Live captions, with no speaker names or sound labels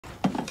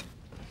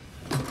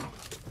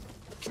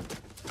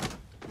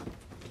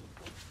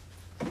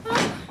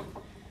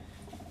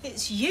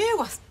it's you.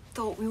 I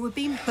thought we were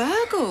being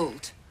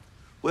burgled.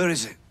 Where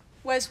is it?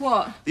 Where's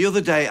what? The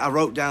other day, I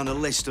wrote down a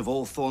list of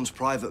all Thorne's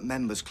private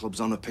members'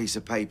 clubs on a piece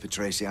of paper,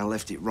 Tracy. I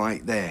left it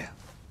right there.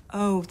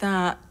 Oh,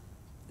 that.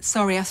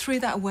 Sorry, I threw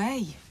that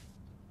away.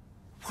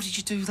 What did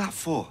you do that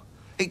for?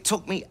 It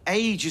took me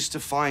ages to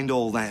find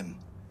all them.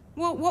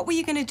 Well, what were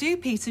you going to do,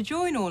 Peter?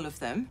 Join all of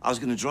them? I was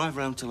going to drive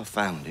around till I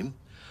found him.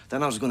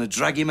 Then I was going to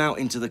drag him out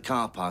into the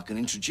car park and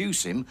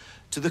introduce him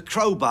to the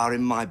crowbar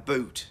in my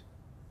boot.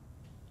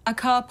 A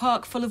car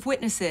park full of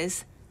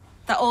witnesses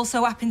that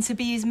also happen to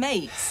be his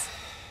mates?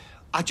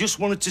 I just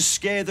wanted to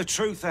scare the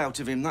truth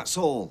out of him, that's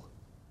all.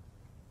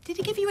 Did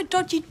he give you a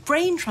dodgy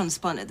brain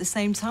transplant at the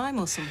same time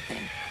or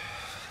something?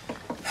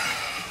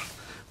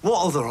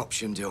 What other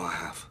option do I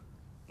have?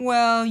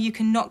 Well, you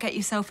can not get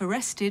yourself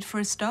arrested for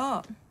a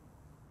start.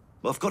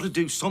 Well, I've got to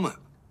do something.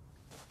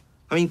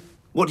 I mean,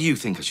 what do you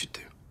think I should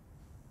do?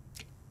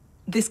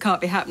 This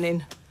can't be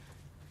happening.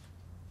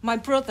 My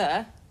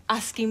brother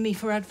asking me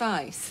for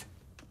advice.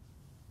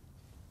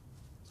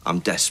 I'm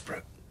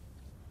desperate.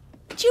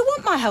 Do you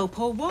want my help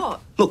or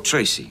what? Look,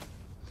 Tracy,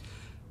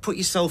 put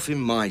yourself in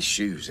my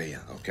shoes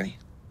here, OK?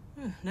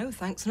 No,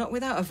 thanks. Not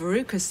without a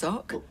Veruca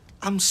sock. Look,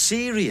 I'm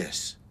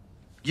serious.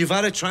 You've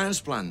had a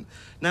transplant.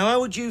 Now, how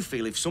would you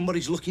feel if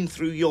somebody's looking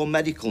through your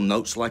medical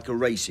notes like a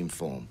racing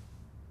form?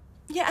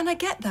 Yeah, and I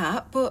get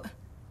that, but...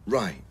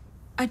 Right.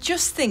 I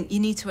just think you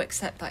need to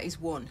accept that he's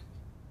won.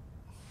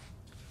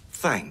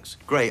 Thanks.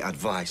 Great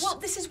advice. Well,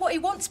 this is what he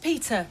wants,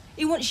 Peter.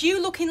 He wants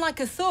you looking like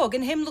a thug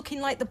and him looking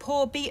like the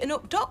poor,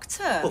 beaten-up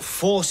doctor. But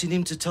forcing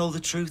him to tell the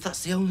truth,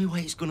 that's the only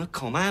way it's going to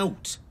come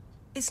out.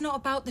 It's not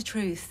about the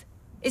truth.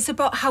 It's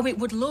about how it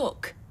would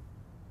look.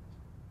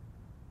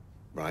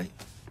 Right.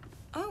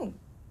 Oh.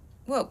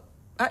 Well,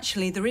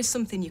 actually, there is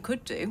something you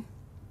could do.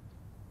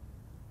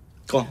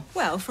 Go on.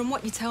 Well, from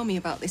what you tell me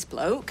about this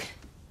bloke,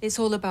 it's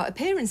all about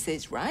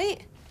appearances,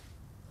 right?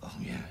 Oh,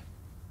 yeah.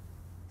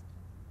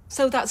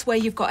 So that's where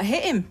you've got to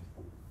hit him.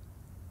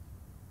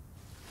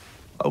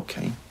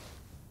 OK.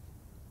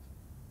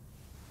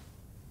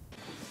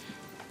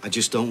 I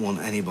just don't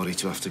want anybody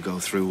to have to go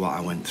through what I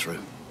went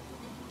through.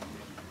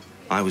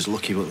 I was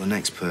lucky, but the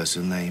next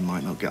person, they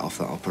might not get off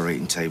that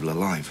operating table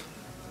alive.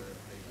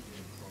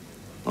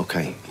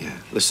 OK, yeah.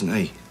 Listen,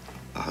 hey,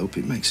 I hope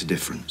it makes a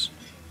difference.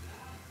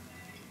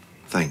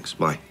 Thanks,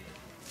 bye.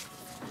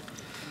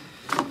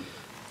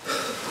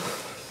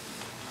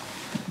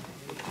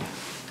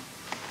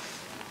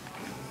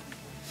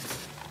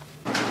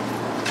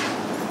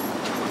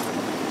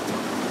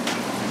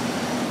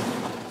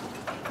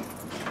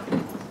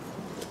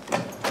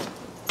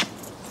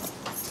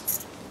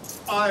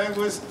 I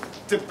was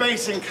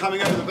debating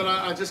coming over, but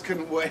I just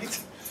couldn't wait.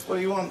 What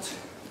do you want?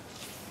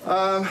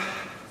 On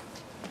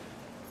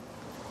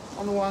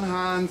the one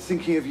hand,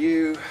 thinking of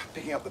you,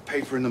 picking up the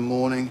paper in the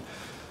morning,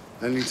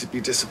 only to be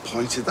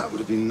disappointed. That would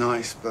have been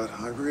nice, but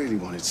I really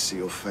wanted to see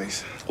your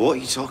face. What are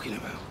you talking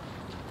about?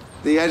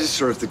 The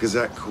editor of the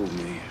Gazette called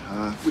me.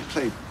 We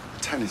played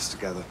tennis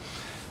together.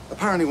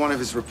 Apparently one of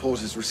his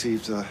reporters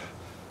received a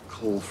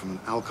call from an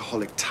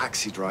alcoholic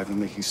taxi driver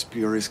making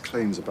spurious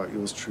claims about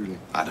yours truly.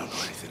 I don't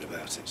know anything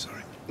about it,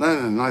 sorry.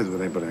 No, neither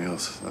would anybody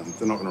else.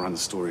 They're not going to run the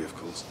story, of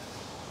course.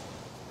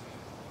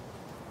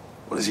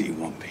 What is it you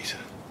want, Peter?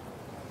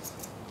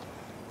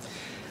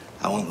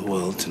 I want the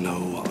world to know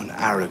what an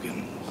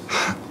arrogant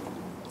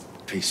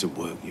piece of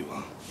work you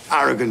are.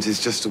 Arrogant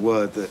is just a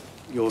word that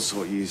your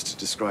sort use to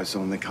describe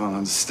someone they can't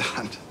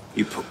understand.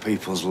 You put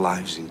people's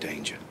lives in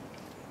danger.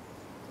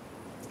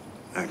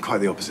 And quite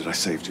the opposite, I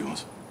saved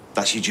yours.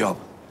 That's your job.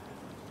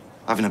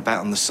 Having a bet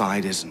on the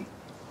side isn't.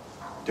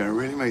 You know, it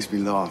really makes me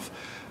laugh,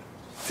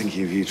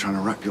 thinking of you trying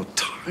to wrap your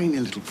tiny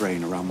little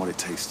brain around what it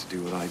takes to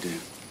do what I do.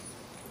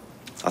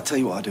 I'll tell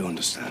you what I do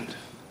understand.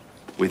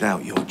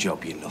 Without your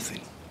job, you're nothing.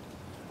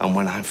 And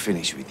when I'm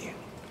finished with you,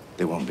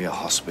 there won't be a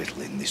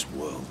hospital in this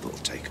world that'll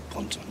take a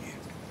punt on you.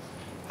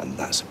 And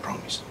that's a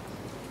promise.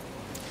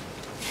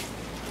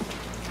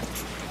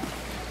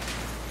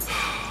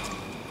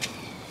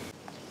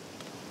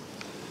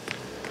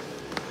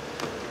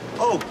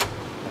 Oh,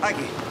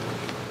 Aggie.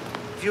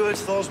 Have you heard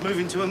Thor's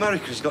moving to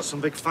America? He's got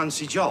some big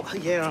fancy job.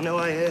 Yeah, I know,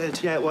 I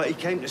heard. Yeah, well, he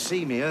came to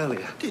see me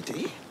earlier. Did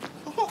he?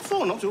 What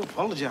for? Not to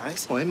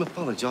apologise. Oh, him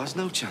apologise?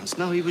 No chance.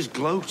 No, he was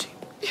gloating.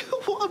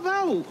 What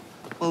about?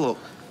 Well, look,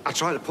 I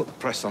tried to put the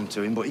press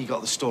onto him, but he got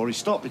the story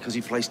stopped because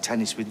he plays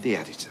tennis with the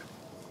editor.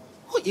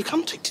 What, you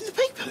contacted the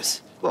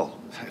papers? Well,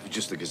 it was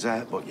just the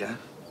Gazette, but yeah.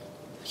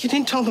 You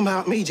didn't tell them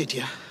about me, did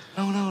you?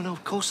 No,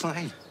 of course not.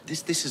 Hey,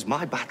 this is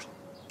my battle.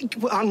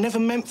 Well, I never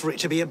meant for it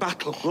to be a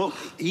battle. Look,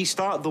 he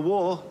started the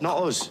war,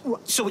 not us.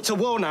 So it's a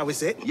war now,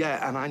 is it?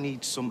 Yeah, and I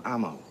need some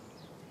ammo.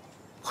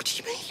 What do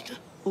you mean?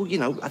 Well, you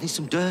know, I need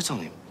some dirt on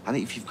him. And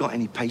if you've got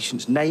any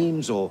patients'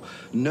 names or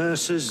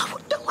nurses... Oh,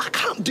 no, I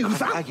can't do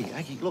that.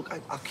 Aggie, look,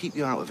 I'll keep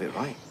you out of it,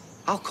 right?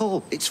 I'll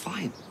call. It's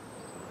fine.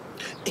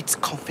 It's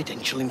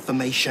confidential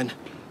information.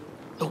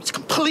 No, it's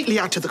completely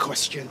out of the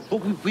question. But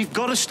we've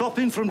got to stop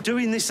him from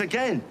doing this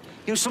again.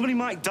 You know, somebody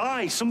might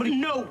die, somebody...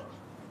 No!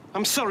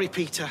 I'm sorry,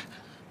 Peter.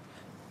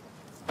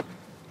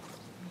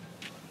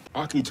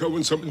 I can tell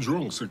when something's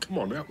wrong, so come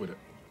on, out with it.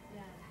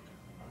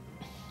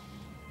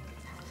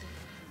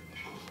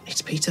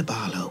 It's Peter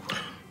Barlow.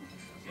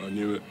 I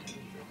knew it.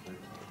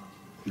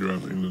 You're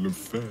having an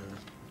affair.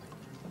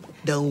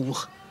 No.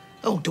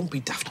 Oh, don't be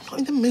daft. I'm not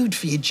in the mood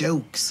for your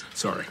jokes.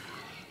 Sorry.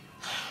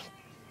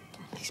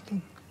 He's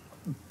been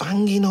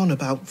banging on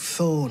about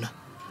Thorne.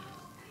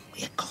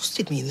 He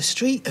accosted me in the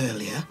street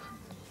earlier.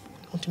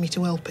 Wanted me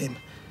to help him.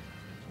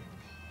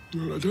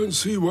 Well, I don't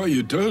see why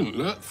you don't.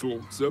 That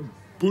Thorne's a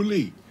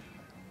bully.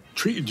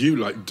 Treated you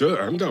like dirt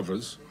and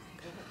others.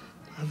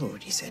 I've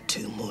already said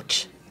too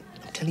much.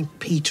 I'm telling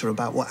Peter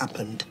about what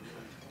happened.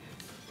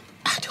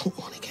 I don't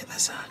want to get the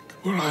sack.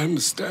 Well, I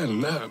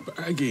understand that, but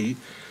Aggie,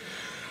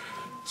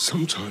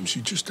 sometimes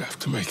you just have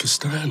to make a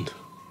stand.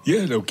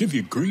 Yeah, they'll give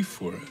you grief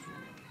for it.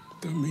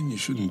 Don't mean you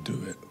shouldn't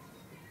do it.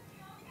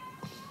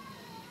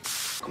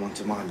 Come on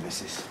to mine,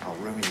 missus. I'll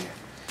ruin you.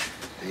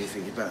 Do you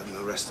think you're better than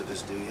the rest of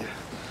us, do you?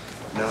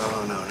 No.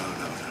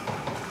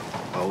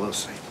 Oh, we'll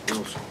see.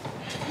 We'll see.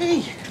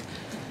 Hey,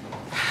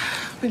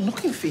 I've been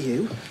looking for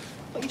you.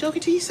 Are you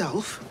talking to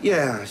yourself?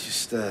 Yeah, I was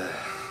just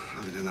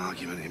having an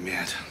argument in my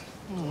head.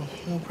 Oh,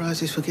 no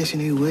prizes for guessing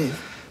who with.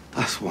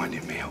 That's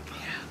winding me up.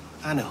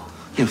 Yeah, I know.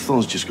 You know,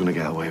 Thorne's just going to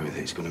get away with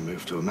it. He's going to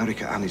move to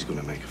America and he's going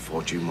to make a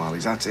fortune while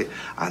he's at it,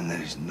 and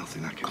there's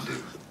nothing I can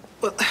do.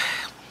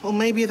 Well,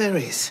 maybe there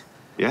is.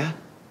 Yeah?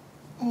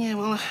 Yeah,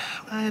 well,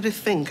 I had a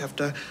think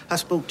after I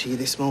spoke to you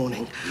this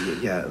morning.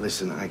 Yeah,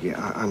 listen, Aggie,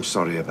 I'm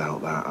sorry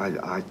about that.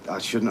 I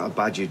shouldn't have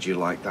badgered you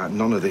like that.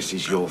 None of this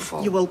is your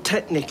fault. Yeah, well,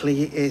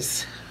 technically it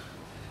is.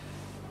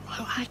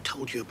 Well, I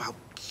told you about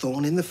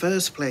Thorne in the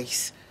first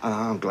place.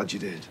 I'm glad you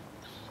did.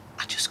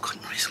 I just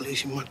couldn't risk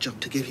losing my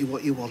job to give you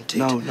what you wanted.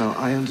 No,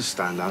 I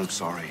understand. I'm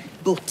sorry.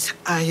 But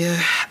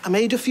I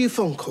made a few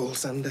phone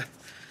calls and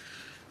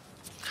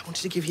I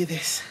wanted to give you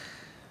this.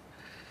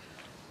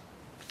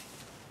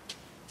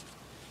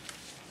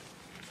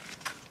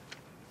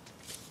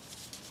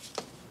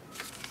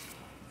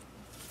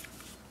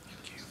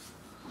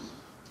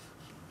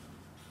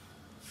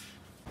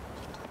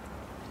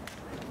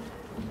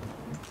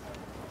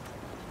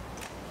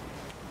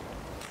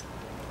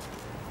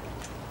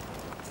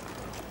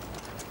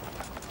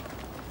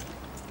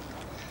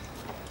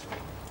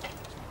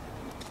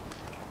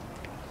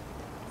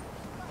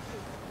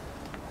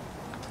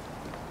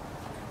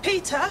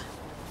 Peter?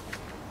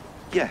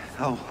 Yeah.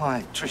 Oh,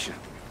 hi, Tricia.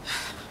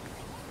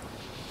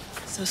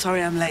 So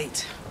sorry I'm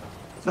late.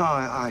 No,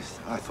 I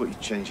thought you'd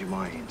change your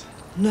mind.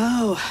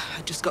 No,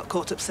 I just got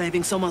caught up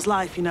saving someone's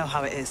life. You know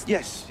how it is.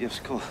 Yes,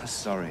 of course.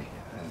 Sorry.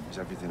 Is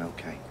everything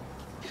okay?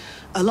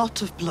 A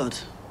lot of blood,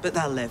 but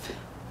they'll live.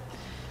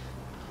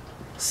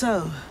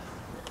 So,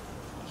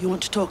 you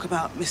want to talk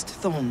about Mr.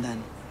 Thorne,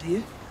 then, do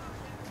you?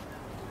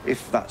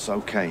 If that's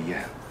okay,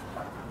 yeah.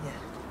 Yeah.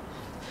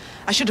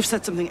 I should have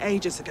said something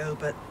ages ago,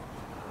 but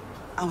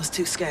I was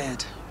too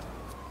scared.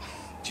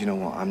 Do you know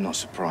what? I'm not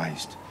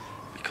surprised,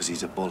 because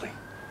he's a bully.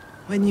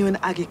 When you and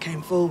Aggie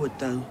came forward,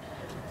 though,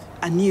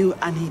 I knew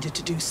I needed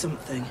to do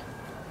something.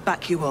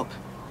 Back you up.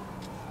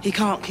 He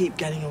can't keep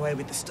getting away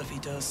with the stuff he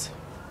does.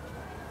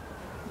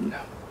 No.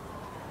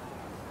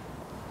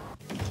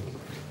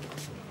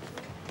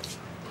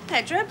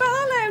 Pedro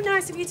Barlow,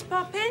 nice of you to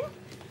pop in.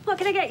 What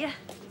can I get you?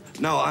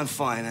 No, I'm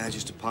fine.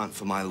 Just a pint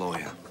for my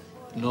lawyer.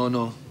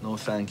 No,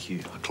 thank you.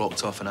 I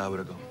clocked off an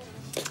hour ago.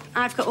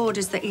 I've got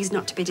orders that he's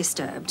not to be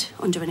disturbed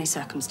under any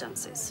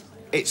circumstances.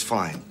 It's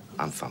fine.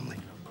 I'm family.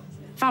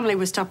 Family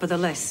was top of the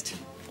list.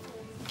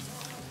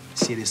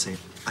 Seriously,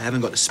 I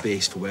haven't got the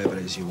space for whatever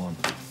it is you want.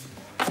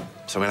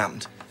 Something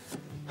happened?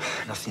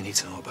 Nothing you need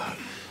to know about.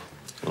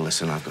 Well,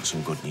 listen, I've got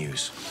some good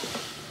news.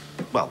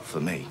 Well, for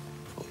me,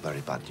 but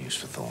very bad news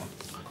for Thorne.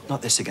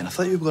 Not this again. I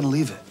thought you were going to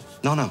leave it.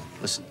 No.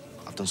 Listen,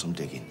 I've done some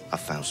digging.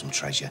 I've found some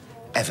treasure.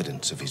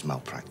 Evidence of his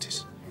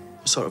malpractice.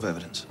 What sort of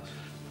evidence?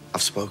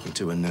 I've spoken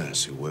to a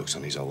nurse who works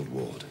on his old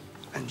ward,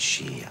 and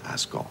she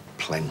has got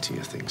plenty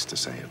of things to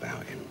say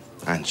about him.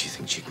 And she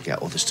thinks she can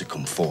get others to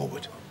come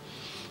forward.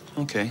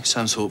 OK,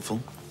 sounds hopeful.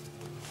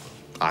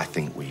 I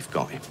think we've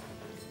got him.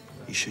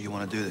 You sure you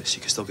want to do this?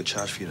 You can still get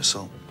charged for your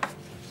assault.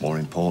 More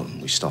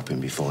important, we stop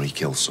him before he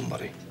kills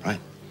somebody, right?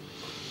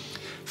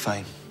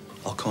 Fine.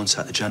 I'll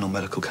contact the General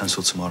Medical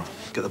Council tomorrow.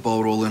 Get the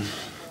ball rolling.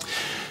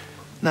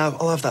 Now,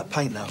 I'll have that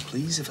pint now,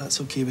 please, if that's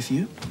OK with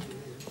you.